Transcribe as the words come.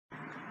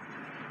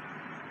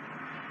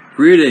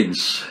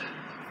Greetings.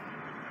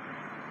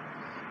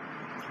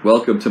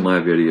 Welcome to my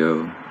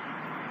video.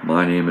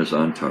 My name is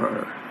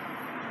Antar,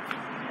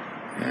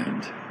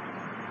 and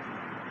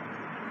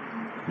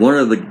one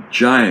of the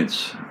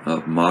giants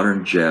of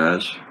modern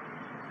jazz,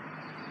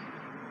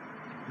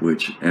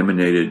 which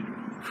emanated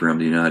from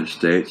the United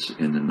States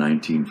in the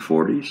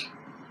 1940s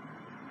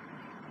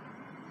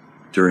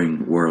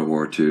during World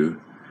War II,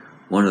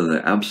 one of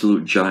the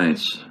absolute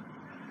giants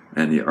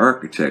and the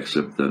architects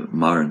of the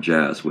modern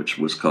jazz, which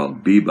was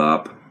called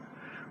bebop,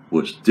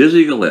 was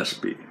Dizzy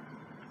Gillespie.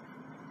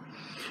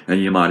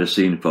 And you might have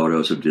seen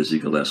photos of Dizzy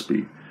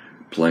Gillespie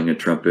playing a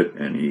trumpet,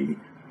 and he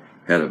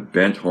had a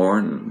bent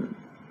horn, and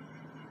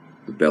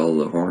the bell of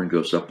the horn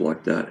goes up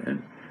like that,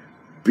 and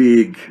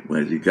big,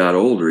 when he got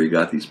older, he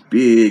got these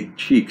big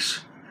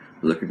cheeks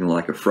looking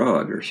like a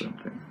frog or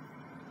something.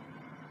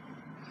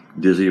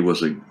 Dizzy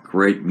was a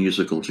great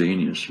musical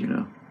genius, you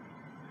know.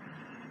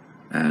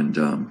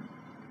 And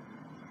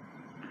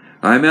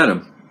I met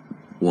him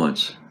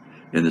once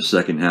in the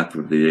second half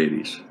of the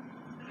 80s.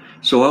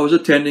 So I was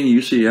attending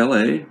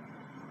UCLA,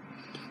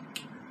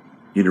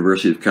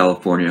 University of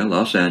California,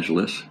 Los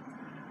Angeles,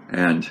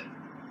 and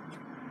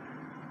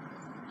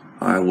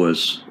I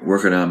was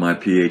working on my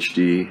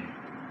PhD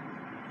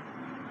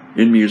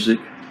in music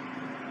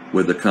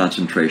with a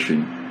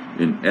concentration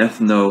in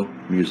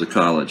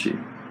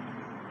ethnomusicology.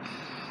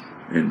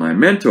 And my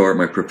mentor,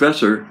 my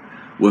professor,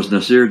 was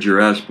Nasir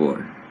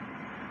Gillespie,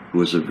 who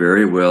was a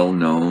very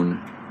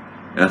well-known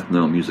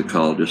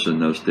ethnomusicologist in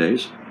those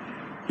days.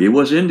 He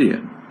was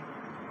Indian,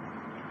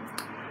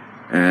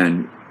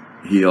 and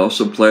he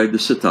also played the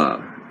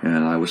sitar,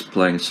 and I was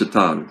playing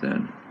sitar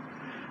then.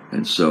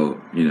 And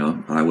so, you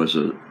know, I was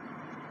an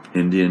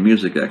Indian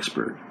music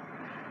expert.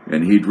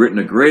 And he'd written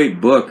a great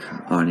book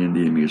on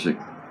Indian music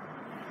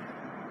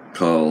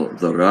called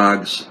The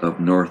Rags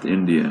of North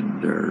Indian.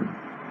 They're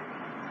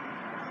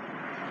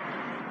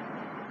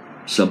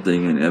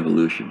something in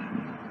evolution.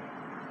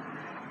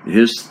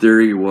 His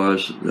theory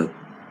was that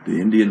the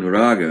Indian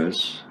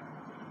ragas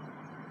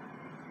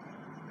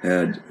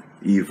had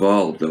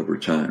evolved over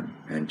time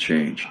and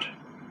changed.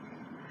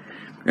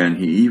 And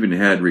he even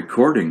had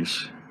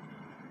recordings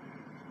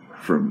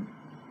from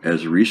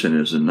as recent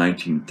as the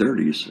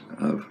 1930s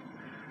of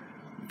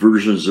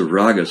versions of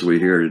ragas we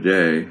hear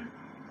today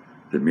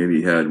that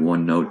maybe had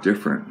one note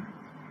different.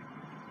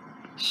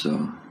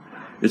 So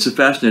it's a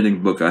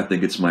fascinating book. I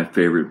think it's my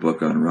favorite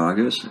book on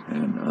ragas,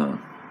 and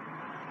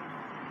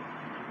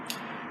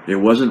it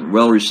wasn't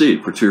well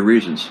received for two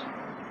reasons.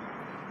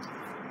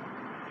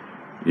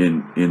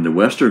 In the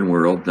Western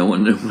world, no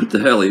one knew what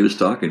the hell he was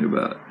talking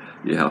about.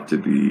 You have to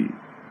be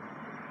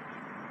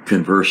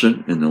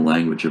conversant in the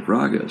language of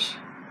ragas.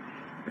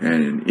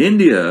 And in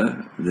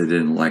India, they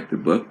didn't like the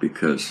book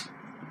because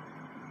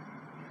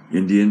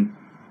Indian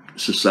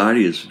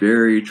society is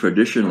very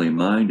traditionally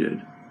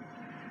minded,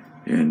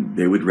 and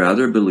they would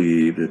rather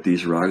believe that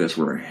these ragas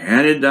were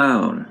handed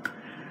down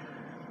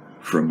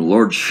from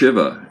Lord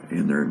Shiva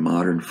in their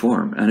modern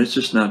form, and it's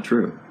just not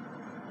true.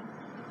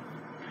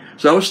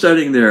 So I was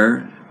studying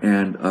there,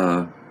 and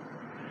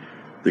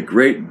the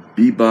great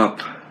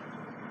bebop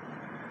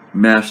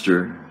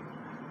master,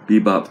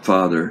 bebop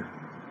father,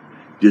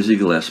 Dizzy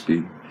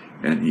Gillespie,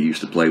 and he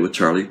used to play with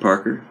Charlie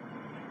Parker.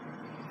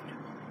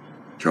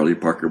 Charlie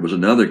Parker was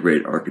another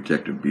great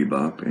architect of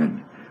bebop,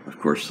 and of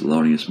course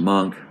Thelonious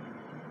Monk.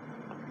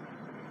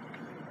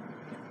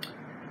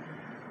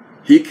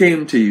 He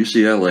came to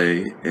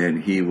UCLA,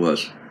 and he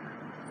was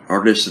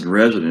artist in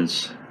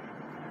residence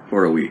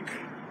for a week.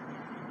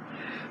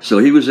 So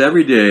he was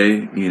every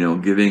day, you know,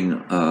 giving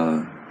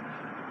a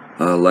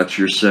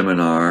lecture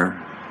seminar,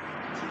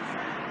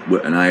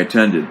 and I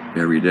attended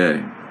every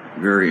day.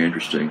 Very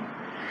interesting.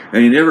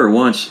 And he never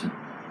once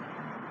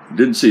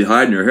didn't see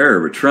hide nor hair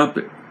of a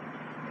trumpet.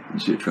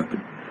 Didn't see a trumpet.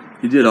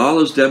 He did all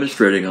his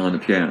demonstrating on the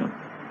piano.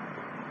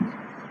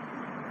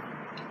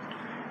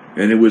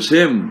 And it was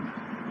him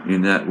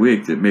in that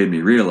week that made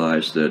me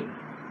realize that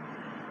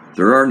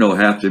there are no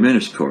half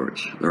diminished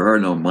chords. There are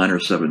no minor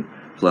 7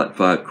 flat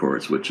 5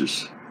 chords,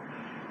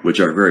 which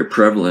are very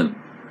prevalent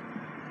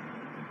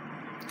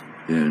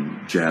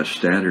in jazz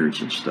standards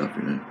and stuff.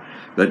 You know.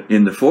 But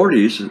in the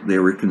 40s, they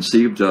were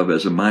conceived of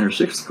as a minor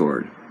 6th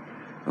chord,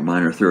 a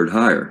minor 3rd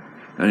higher.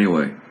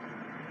 Anyway,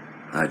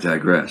 I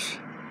digress.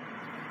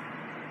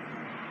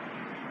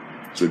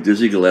 So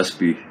Dizzy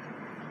Gillespie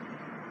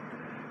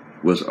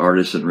was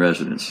artist in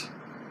residence.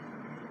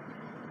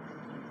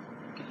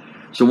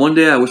 So one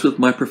day I was with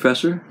my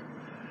professor,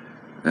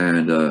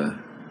 and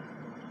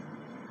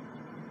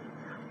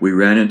we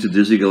ran into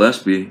Dizzy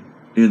Gillespie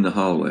in the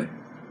hallway.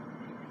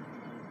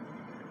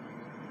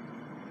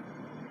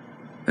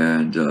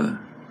 And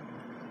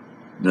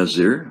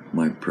Nasir,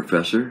 my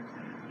professor,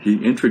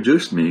 he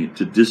introduced me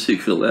to Dizzy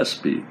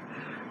Gillespie,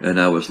 and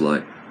I was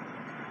like,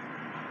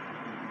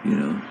 you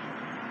know,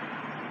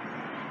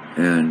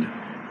 and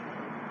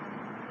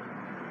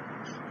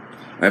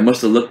I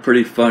must have looked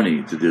pretty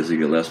funny to Dizzy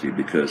Gillespie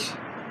because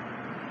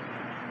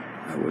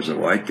I was a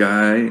white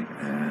guy,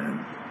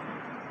 and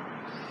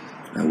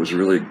I was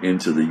really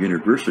into the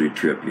university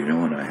trip, you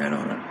know, and I had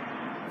on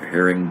a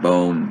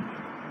herringbone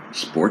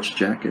sports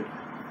jacket.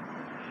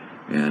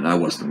 And I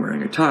wasn't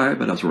wearing a tie,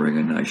 but I was wearing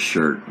a nice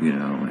shirt, you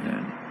know,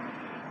 and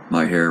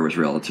my hair was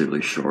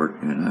relatively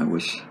short, and I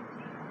was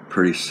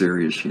pretty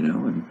serious, you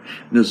know. And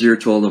Nazir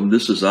told him,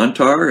 this is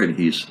Antar, and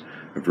he's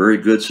a very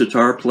good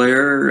sitar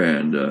player,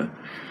 and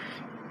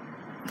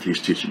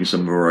he's teaching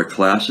some of our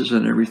classes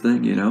and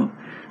everything, you know.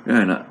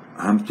 And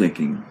I'm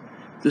thinking,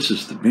 this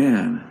is the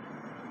man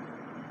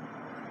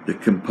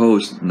that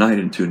composed Night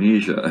in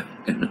Tunisia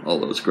and all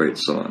those great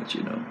songs,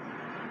 you know.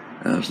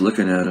 And I was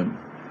looking at him,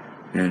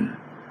 and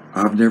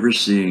I've never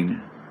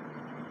seen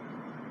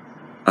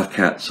a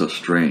cat so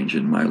strange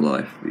in my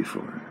life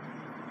before.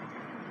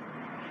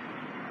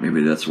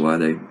 Maybe that's why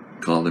they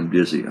called him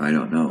Dizzy, I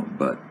don't know,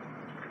 but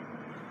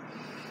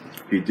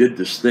he did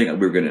this thing.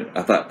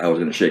 I thought I was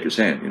gonna shake his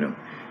hand, you know.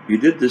 He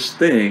did this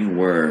thing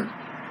where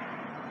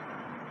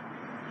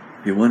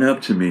he went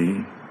up to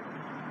me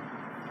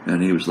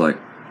and he was like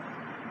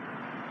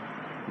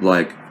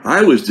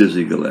I was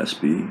Dizzy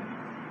Gillespie,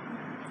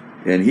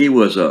 and he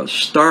was a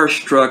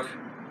starstruck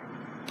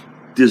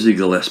Dizzy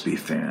Gillespie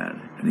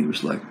fan, and he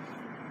was like,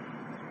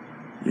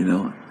 you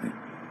know,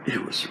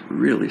 it was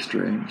really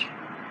strange.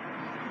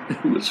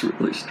 It was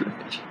really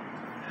strange.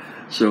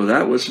 So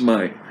that was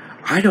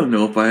I don't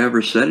know if I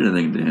ever said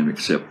anything to him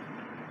except,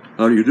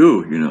 how do you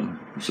do, you know,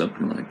 or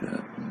something like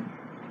that.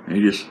 And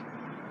he just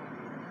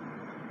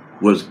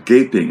was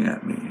gaping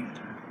at me.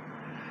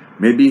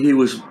 Maybe he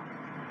was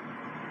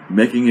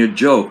making a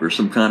joke or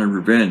some kind of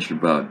revenge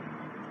about,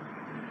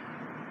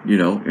 you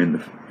know, in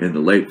the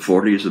late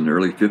 40s and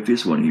early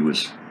 50s when he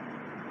was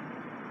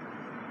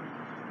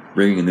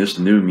bringing this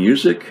new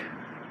music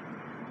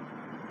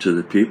to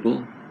the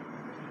people.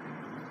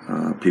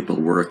 People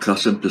were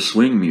accustomed to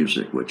swing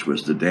music, which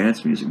was the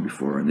dance music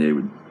before,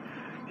 and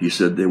he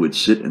said they would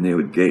sit and they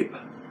would gape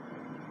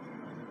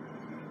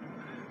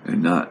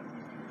and not.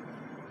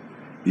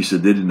 He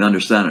said they didn't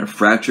understand a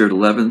fractured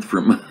 11th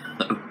from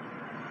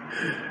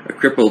a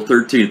crippled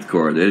 13th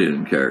chord. They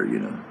didn't care, you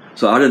know.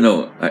 So I don't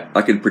know.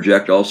 I can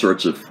project all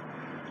sorts of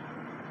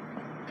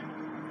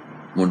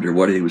wonder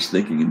what he was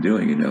thinking and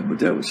doing, you know. But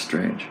that was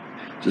strange.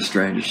 It's the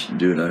strangest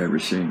dude I'd ever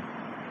seen.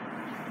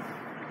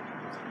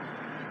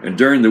 And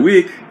during the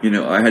week, you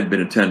know, I had been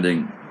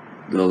attending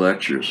the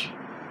lectures,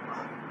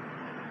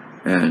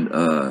 and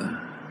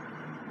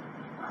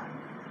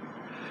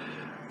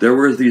there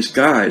were these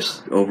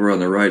guys over on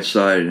the right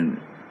side in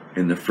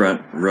the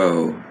front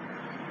row,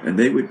 and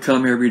they would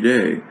come every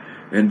day,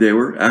 and they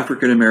were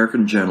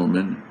African-American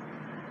gentlemen,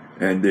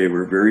 and they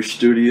were very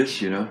studious,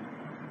 you know,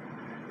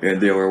 and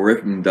they were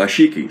wearing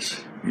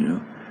dashikis, you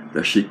know.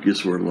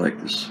 Dashikis were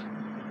like this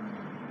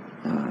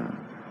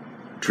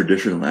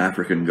traditional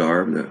African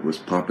garb that was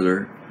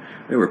popular.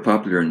 They were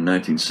popular in the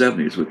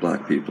 1970s with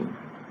black people.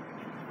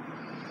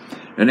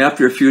 And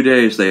after a few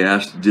days, they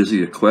asked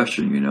Dizzy a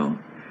question, you know,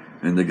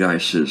 and the guy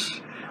says,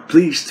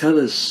 please tell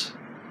us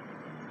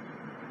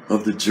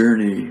of the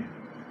journey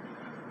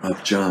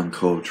of John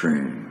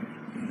Coltrane.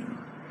 You know?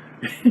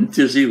 And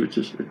Dizzy was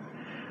just,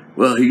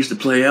 well, he used to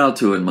play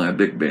alto in my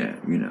big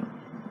band, you know.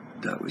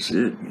 That was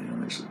it, you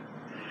know.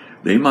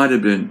 They might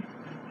have been,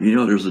 you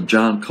know, there's a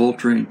John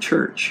Coltrane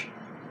church.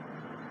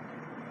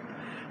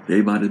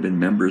 They might have been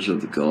members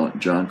of the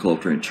John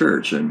Coltrane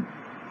Church, and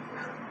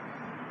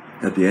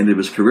at the end of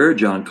his career,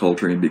 John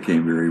Coltrane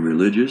became very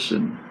religious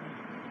and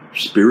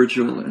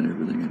spiritual and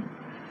everything. And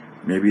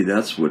maybe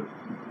that's what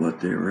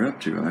they were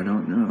up to. I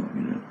don't know.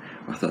 You know,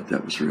 I thought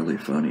that was really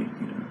funny.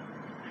 You know,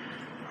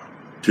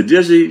 to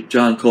Dizzy,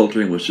 John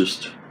Coltrane was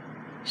just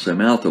some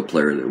alto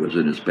player that was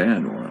in his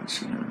band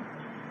once. You know,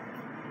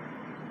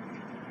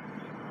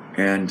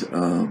 and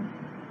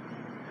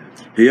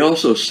he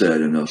also said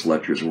in those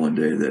lectures one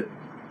day that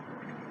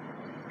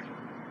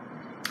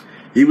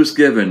he was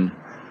given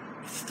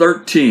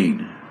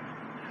 13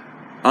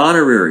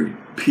 honorary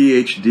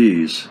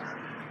PhDs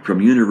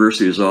from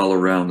universities all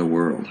around the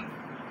world,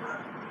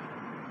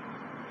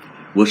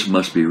 which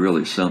must be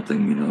really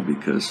something, you know,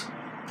 because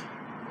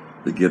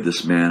to give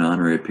this man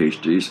honorary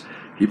PhDs,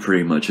 he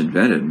pretty much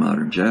invented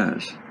modern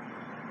jazz.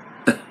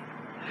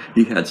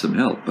 He had some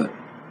help, but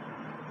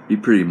he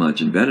pretty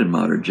much invented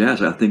modern jazz.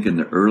 I think in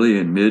the early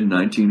and mid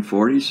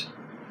 1940s,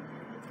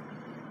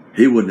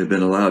 he wouldn't have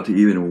been allowed to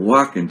even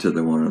walk into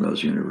one of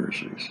those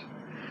universities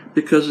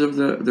because of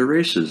the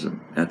racism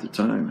at the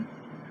time.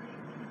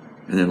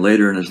 And then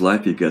later in his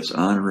life, he gets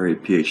honorary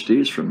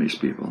PhDs from these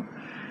people.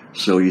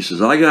 So he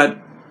says, I got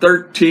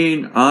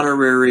 13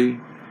 honorary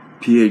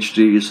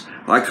PhDs.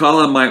 I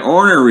call them my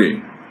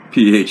ornery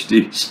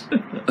PhDs.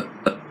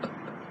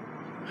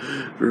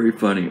 Very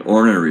funny,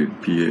 ornery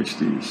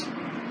PhDs.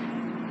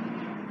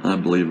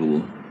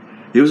 Unbelievable.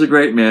 He was a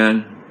great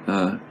man.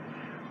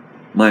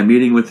 My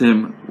meeting with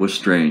him was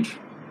strange.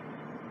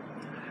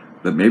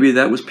 But maybe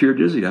that was pure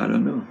Dizzy. I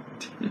don't know.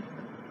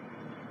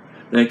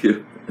 Thank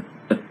you.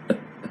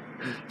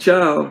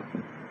 Ciao.